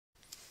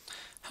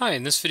Hi,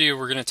 in this video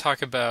we're going to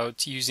talk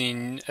about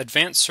using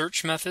advanced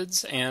search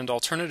methods and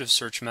alternative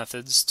search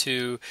methods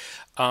to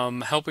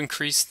help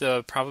increase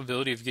the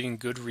probability of getting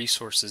good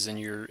resources in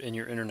your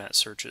internet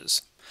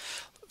searches.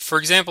 For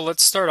example,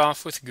 let's start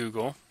off with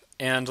Google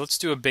and let's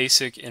do a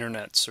basic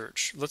internet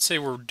search. Let's say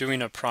we're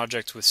doing a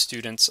project with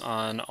students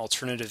on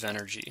alternative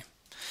energy.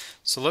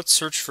 So let's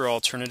search for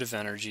alternative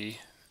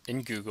energy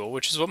in Google,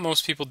 which is what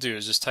most people do,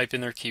 is just type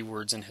in their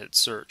keywords and hit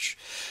search.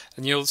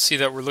 And you'll see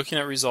that we're looking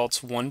at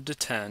results 1 to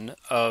 10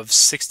 of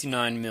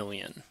 69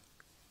 million.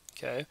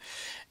 Okay,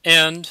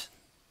 and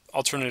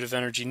alternative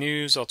energy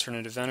news,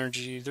 alternative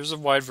energy, there's a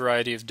wide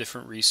variety of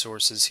different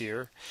resources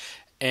here.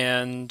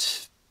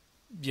 And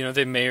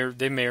they may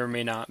or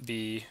may not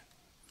be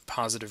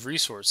positive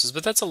resources,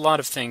 but that's a lot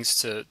of things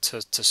to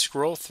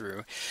scroll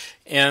through.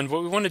 And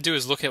what we want to do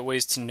is look at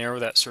ways to narrow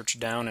that search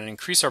down and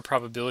increase our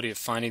probability of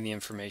finding the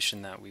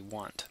information that we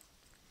want.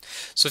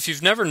 So if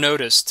you've never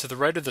noticed, to the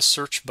right of the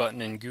search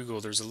button in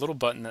Google, there's a little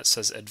button that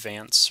says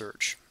Advanced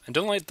Search. And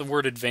don't let the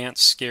word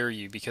advanced scare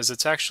you, because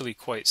it's actually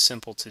quite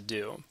simple to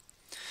do.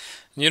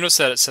 And you notice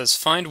that it says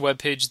find web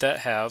pages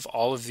that have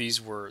all of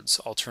these words,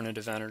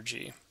 alternative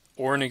energy,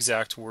 or an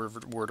exact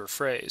word or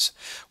phrase.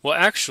 Well,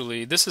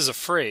 actually, this is a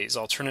phrase,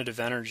 alternative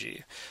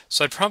energy,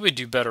 so I'd probably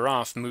do better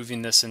off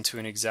moving this into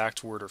an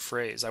exact word or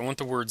phrase. I want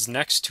the words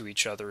next to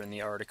each other in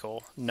the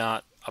article,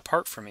 not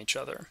apart from each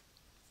other.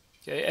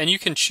 Okay? And you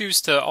can choose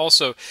to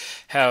also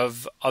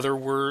have other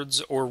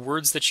words or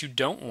words that you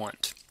don't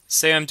want.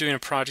 Say I'm doing a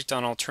project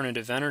on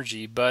alternative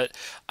energy, but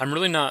I'm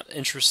really not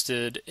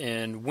interested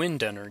in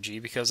wind energy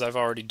because I've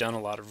already done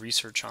a lot of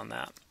research on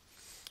that.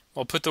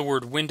 I'll put the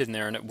word wind in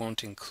there and it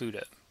won't include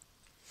it.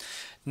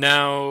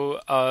 Now,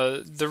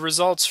 the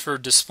results for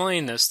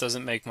displaying this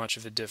doesn't make much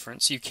of a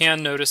difference. You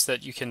can notice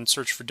that you can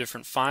search for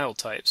different file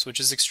types, which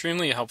is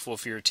extremely helpful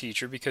for your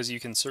teacher because you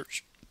can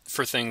search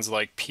for things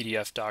like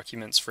PDF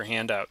documents for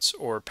handouts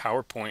or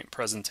PowerPoint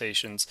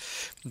presentations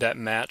that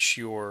match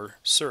your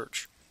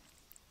search.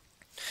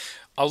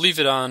 I'll leave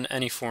it on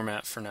any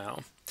format for now.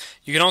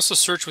 You can also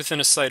search within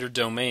a site or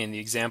domain. The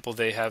example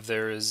they have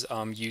there is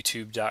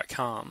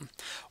youtube.com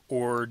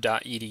or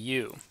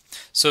 .edu.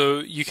 So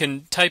you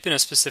can type in a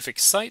specific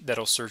site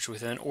that'll search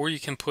within, or you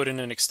can put in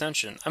an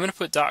extension. I'm going to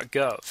put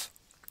 .gov.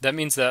 That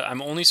means that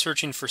I'm only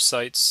searching for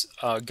sites,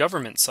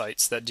 government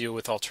sites that deal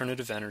with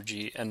alternative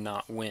energy and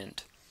not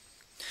wind.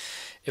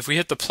 If we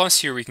hit the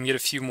plus here, we can get a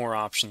few more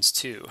options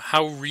too.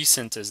 How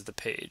recent is the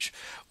page?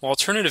 Well,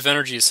 alternative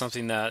energy is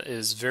something that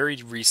is very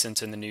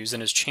recent in the news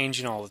and is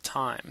changing all the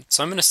time.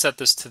 So I'm going to set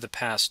this to the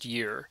past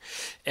year,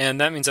 and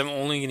that means I'm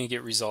only going to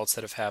get results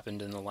that have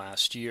happened in the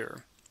last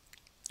year.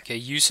 Okay,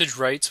 usage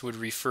rights would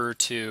refer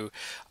to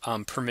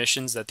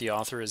permissions that the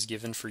author has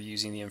given for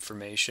using the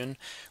information.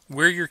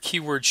 Where your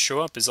keywords show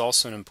up is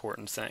also an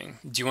important thing.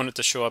 Do you want it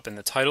to show up in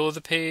the title of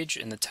the page,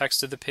 in the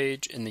text of the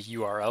page, in the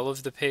URL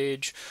of the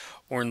page,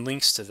 or in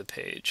links to the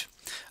page?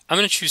 I'm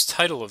going to choose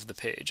title of the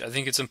page. I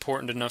think it's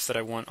important enough that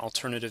I want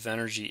alternative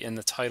energy in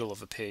the title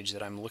of a page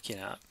that I'm looking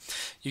at.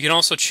 You can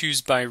also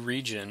choose by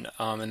region,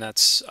 and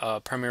that's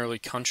primarily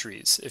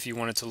countries. If you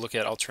wanted to look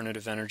at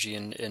alternative energy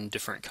in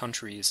different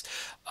countries,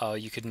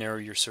 you could narrow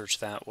your search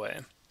that way.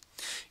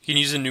 You can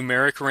use a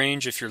numeric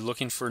range if you're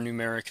looking for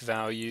numeric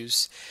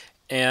values.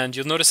 And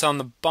you'll notice on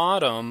the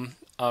bottom,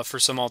 for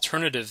some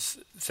alternative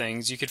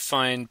things, you could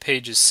find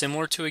pages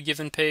similar to a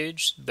given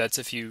page. That's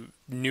if you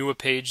knew a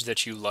page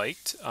that you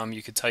liked.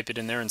 You could type it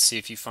in there and see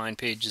if you find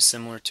pages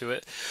similar to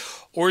it.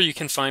 Or you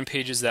can find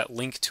pages that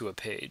link to a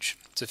page.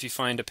 So if you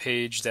find a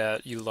page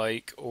that you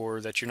like or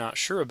that you're not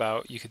sure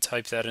about, you could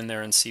type that in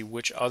there and see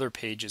which other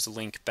pages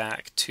link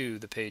back to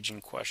the page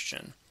in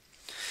question.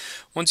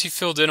 Once you've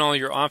filled in all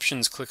your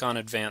options, click on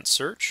Advanced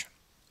Search.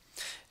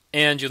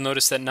 And you'll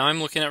notice that now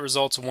I'm looking at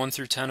results 1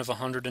 through 10 of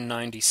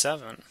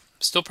 197.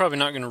 Still probably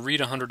not going to read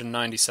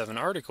 197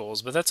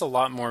 articles, but that's a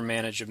lot more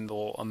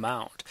manageable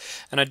amount.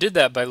 And I did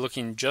that by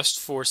looking just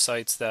for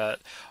sites that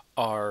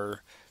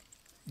are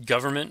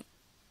government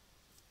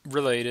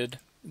related,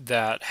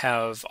 that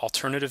have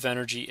alternative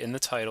energy in the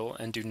title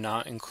and do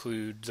not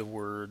include the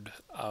word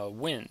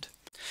wind.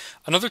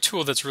 Another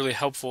tool that's really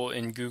helpful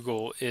in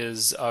Google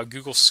is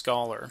Google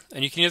Scholar.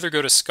 And you can either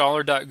go to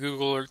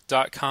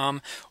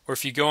scholar.google.com, or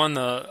if you go on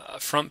the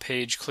front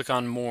page, click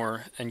on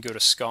More and go to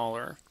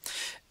Scholar.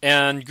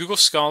 And Google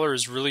Scholar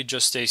is really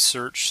just a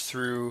search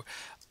through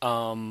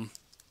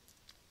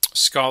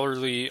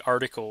scholarly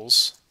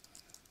articles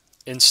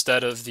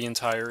instead of the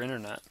entire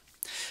internet.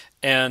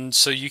 And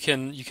so you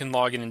can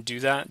log in and do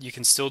that. You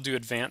can still do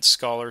advanced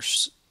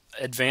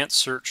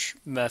search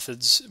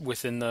methods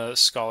within the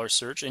Scholar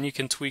search, and you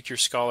can tweak your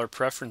Scholar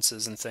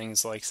preferences and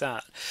things like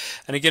that.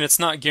 And again, it's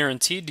not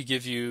guaranteed to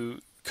give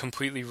you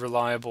completely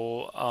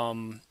reliable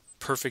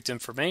perfect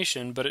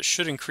information, but it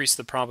should increase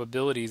the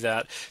probability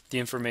that the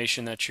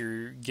information that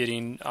you're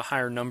getting, a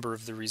higher number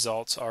of the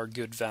results, are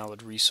good,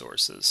 valid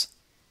resources.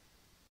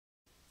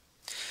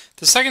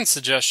 The second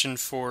suggestion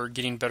for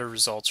getting better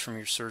results from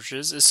your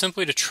searches is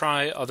simply to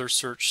try other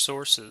search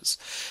sources.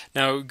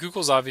 Now,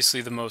 Google's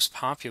obviously the most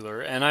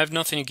popular, and I have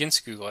nothing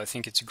against Google. I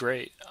think it's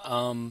great.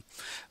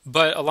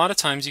 But a lot of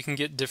times you can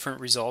get different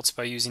results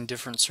by using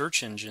different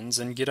search engines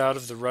and get out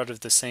of the rut of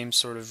the same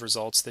sort of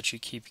results that you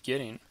keep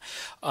getting.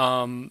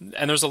 And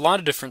there's a lot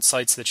of different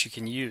sites that you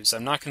can use.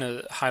 I'm not going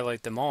to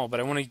highlight them all, but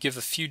I want to give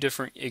a few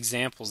different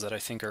examples that I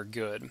think are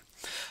good.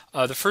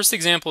 The first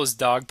example is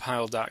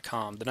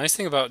dogpile.com. The nice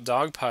thing about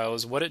Dogpile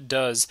is what it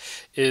does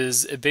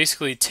is it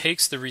basically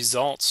takes the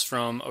results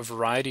from a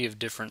variety of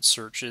different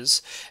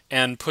searches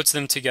and puts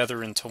them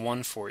together into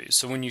one for you.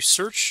 So when you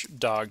search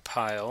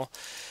Dogpile,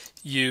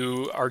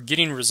 you are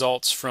getting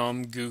results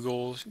from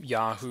Google,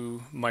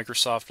 Yahoo,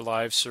 Microsoft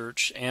Live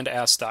Search, and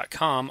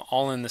Ask.com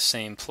all in the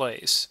same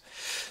place.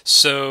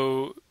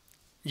 So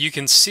you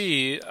can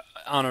see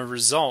on a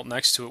result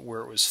next to it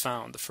where it was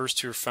found. The first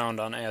two are found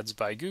on Ads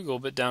by Google,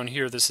 but down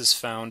here this is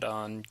found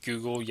on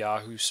Google,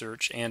 Yahoo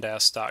Search, and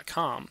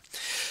Ask.com.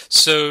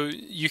 So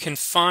you can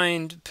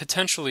find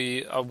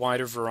potentially a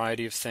wider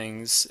variety of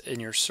things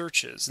in your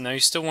searches. Now you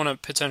still want to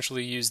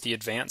potentially use the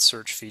advanced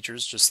search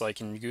features, just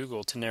like in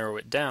Google, to narrow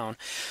it down.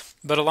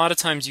 But a lot of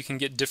times you can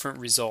get different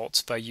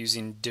results by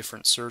using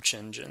different search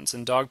engines,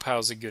 and Dogpile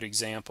is a good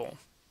example.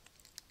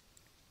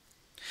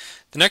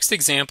 The next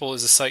example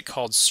is a site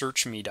called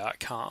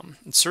searchme.com.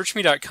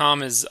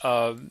 Searchme.com is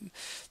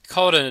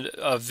call it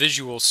a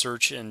visual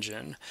search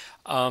engine,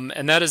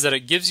 and that is that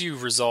it gives you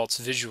results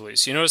visually.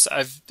 So you notice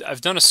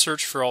I've done a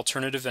search for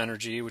alternative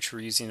energy, which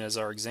we're using as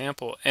our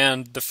example,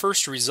 and the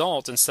first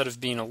result, instead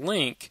of being a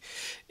link,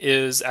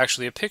 is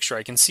actually a picture.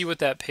 I can see what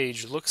that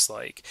page looks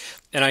like,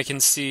 and I can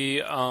see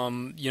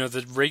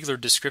the regular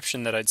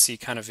description that I'd see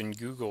kind of in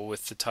Google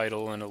with the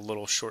title and a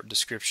little short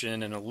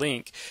description and a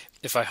link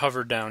if I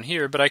hover down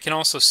here, but I can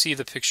also see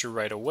the picture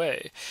right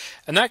away.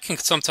 And that can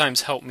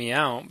sometimes help me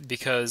out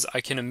because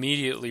I can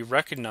immediately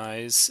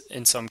recognize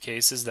in some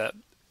cases that,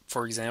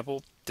 for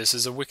example, this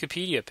is a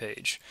Wikipedia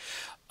page.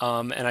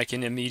 And I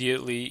can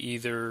immediately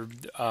either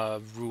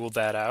rule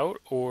that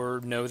out or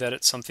know that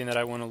it's something that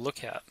I want to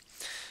look at.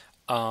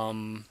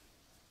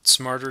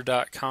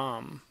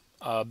 Smarter.com,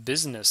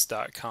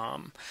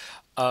 business.com.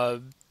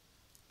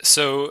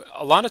 So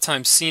a lot of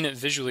times seeing it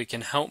visually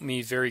can help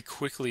me very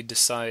quickly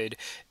decide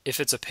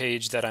if it's a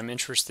page that I'm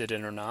interested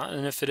in or not,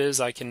 and if it is,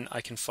 I can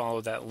follow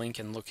that link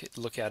and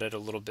look at it a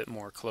little bit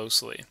more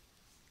closely.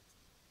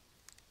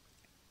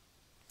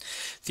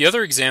 The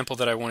other example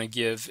that I want to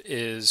give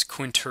is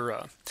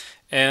Quintura.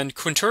 And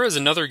Quintura is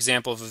another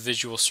example of a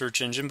visual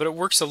search engine, but it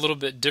works a little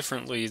bit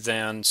differently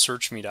than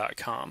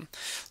searchme.com.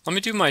 Let me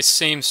do my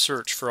same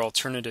search for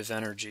alternative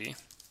energy.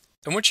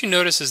 And what you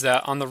notice is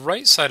that on the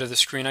right side of the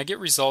screen I get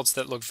results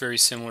that look very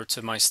similar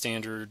to my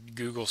standard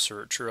Google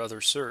search or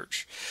other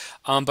search.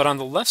 But on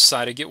the left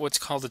side I get what's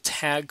called a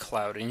tag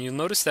cloud, and you'll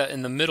notice that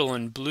in the middle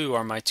in blue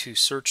are my two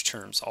search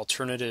terms,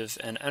 alternative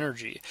and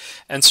energy.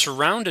 And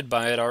surrounded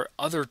by it are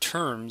other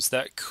terms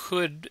that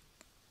could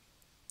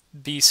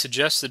be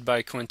suggested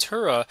by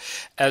Quintura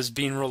as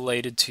being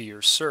related to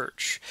your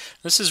search.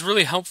 This is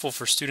really helpful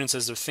for students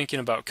as they're thinking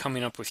about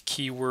coming up with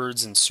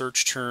keywords and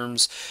search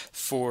terms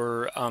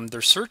for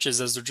their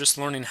searches as they're just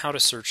learning how to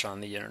search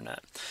on the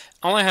internet.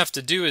 All I have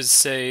to do is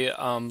say,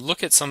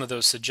 look at some of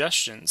those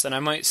suggestions, and I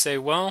might say,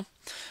 well,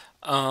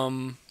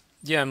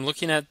 yeah, I'm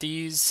looking at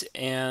these,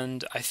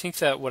 and I think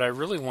that what I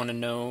really want to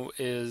know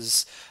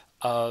is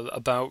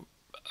about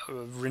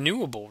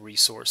renewable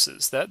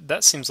resources.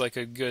 That seems like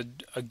a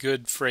good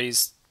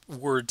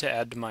word to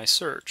add to my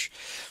search.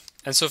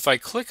 And so if I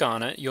click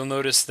on it, you'll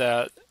notice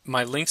that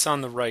my links on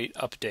the right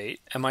update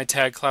and my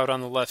tag cloud on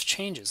the left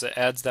changes. It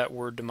adds that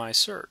word to my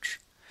search.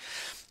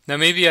 Now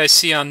maybe I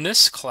see on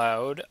this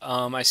cloud,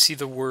 I see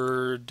the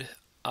word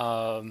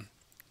Wikipedia.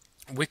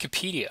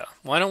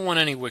 Well, I don't want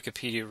any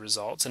Wikipedia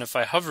results, and if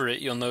I hover it,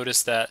 you'll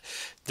notice that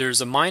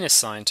there's a minus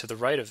sign to the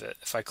right of it.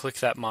 If I click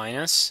that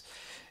minus,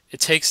 it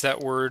takes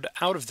that word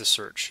out of the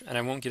search, and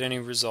I won't get any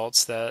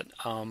results that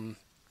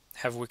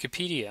have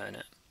Wikipedia in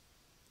it.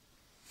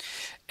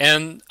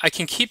 And I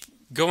can keep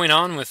going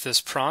on with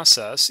this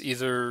process,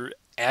 either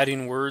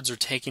adding words or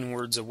taking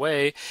words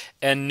away,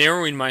 and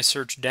narrowing my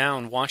search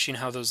down, watching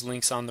how those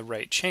links on the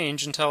right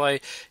change until I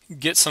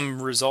get some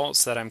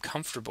results that I'm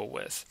comfortable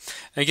with.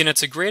 And again,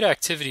 it's a great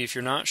activity if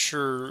you're not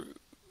sure,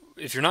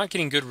 if you're not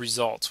getting good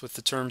results with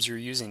the terms you're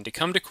using, to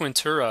come to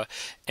Quintura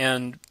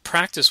and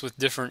practice with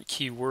different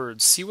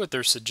keywords, see what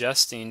they're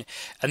suggesting,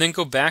 and then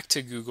go back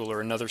to Google or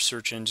another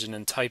search engine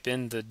and type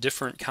in the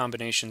different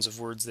combinations of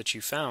words that you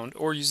found,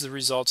 or use the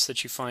results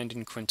that you find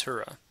in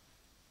Quintura.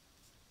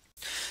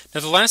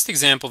 Now the last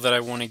example that I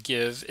want to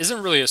give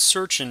isn't really a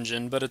search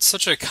engine, but it's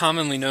such a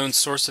commonly known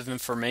source of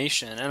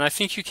information, and I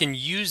think you can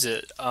use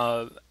it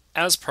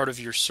as part of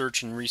your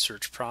search and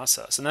research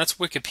process, and that's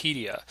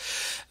Wikipedia.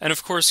 And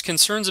of course,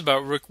 concerns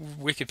about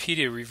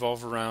Wikipedia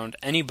revolve around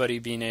anybody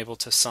being able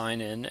to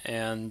sign in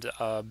and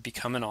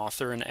become an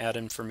author and add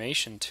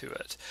information to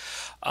it.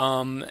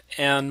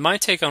 And my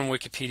take on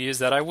Wikipedia is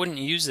that I wouldn't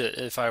use it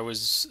if I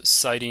was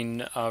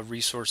citing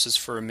resources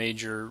for a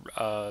major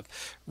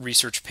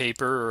research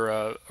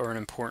paper or an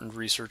important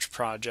research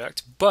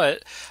project,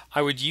 but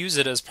I would use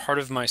it as part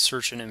of my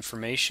search and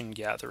information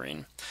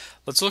gathering.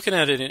 Let's look at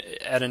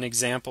an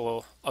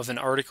example of an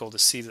article to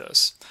see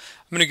this.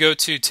 I'm going to go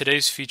to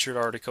today's featured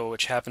article,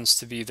 which happens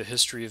to be the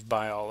history of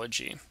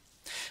biology.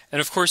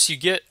 And of course, you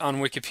get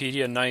on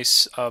Wikipedia a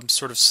nice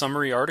sort of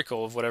summary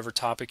article of whatever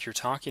topic you're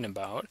talking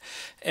about.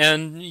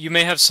 And you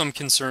may have some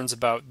concerns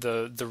about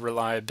the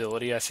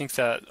reliability. I think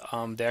that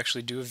they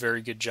actually do a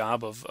very good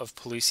job of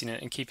policing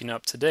it and keeping it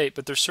up to date.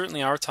 But there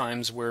certainly are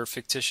times where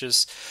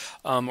fictitious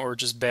or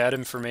just bad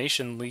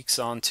information leaks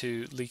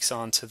onto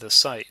the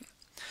site.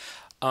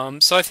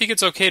 So I think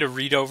it's okay to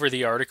read over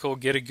the article,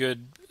 get a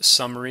good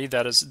summary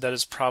that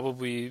is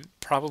probably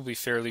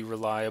fairly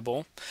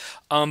reliable.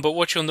 But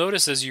what you'll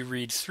notice as you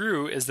read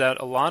through is that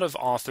a lot of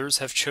authors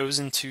have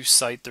chosen to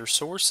cite their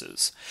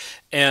sources.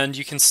 And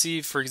you can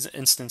see, for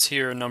instance,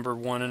 here, number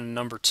 1 and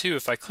number 2.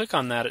 If I click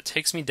on that, it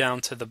takes me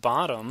down to the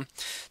bottom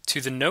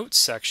to the notes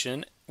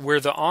section where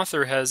the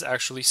author has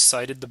actually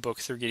cited the book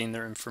they're getting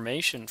their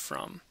information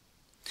from.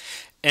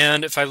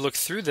 And if I look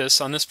through this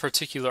on this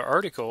particular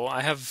article,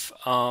 I have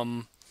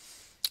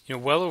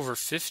well over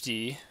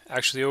 50,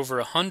 actually over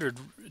 100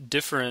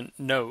 different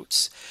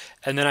notes,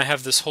 and then I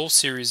have this whole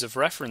series of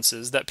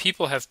references that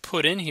people have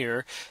put in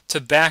here to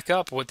back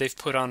up what they've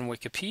put on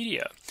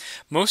Wikipedia.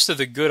 Most of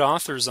the good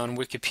authors on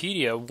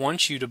Wikipedia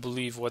want you to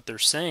believe what they're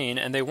saying,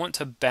 and they want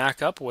to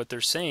back up what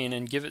they're saying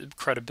and give it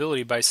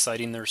credibility by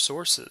citing their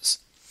sources.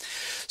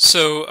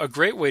 So a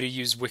great way to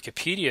use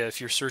Wikipedia if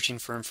you're searching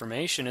for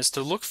information is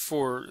to look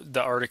for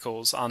the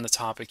articles on the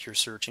topic you're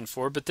searching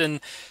for, but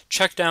then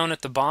check down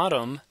at the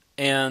bottom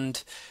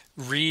and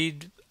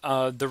read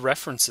the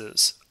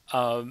references.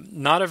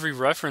 Not every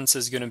reference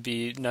is going to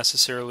be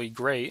necessarily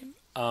great.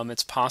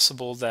 It's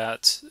possible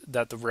that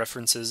the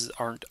references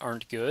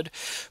aren't good,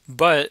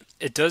 but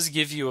it does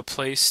give you a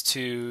place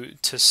to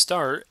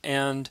start,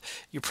 and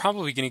you're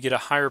probably going to get a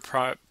higher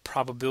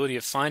probability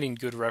of finding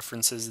good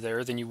references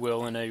there than you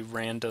will in a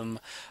random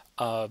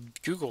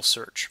Google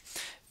search.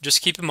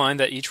 Just keep in mind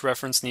that each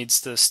reference needs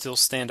to still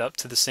stand up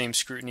to the same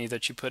scrutiny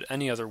that you put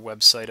any other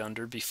website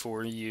under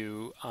before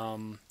you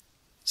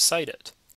cite it.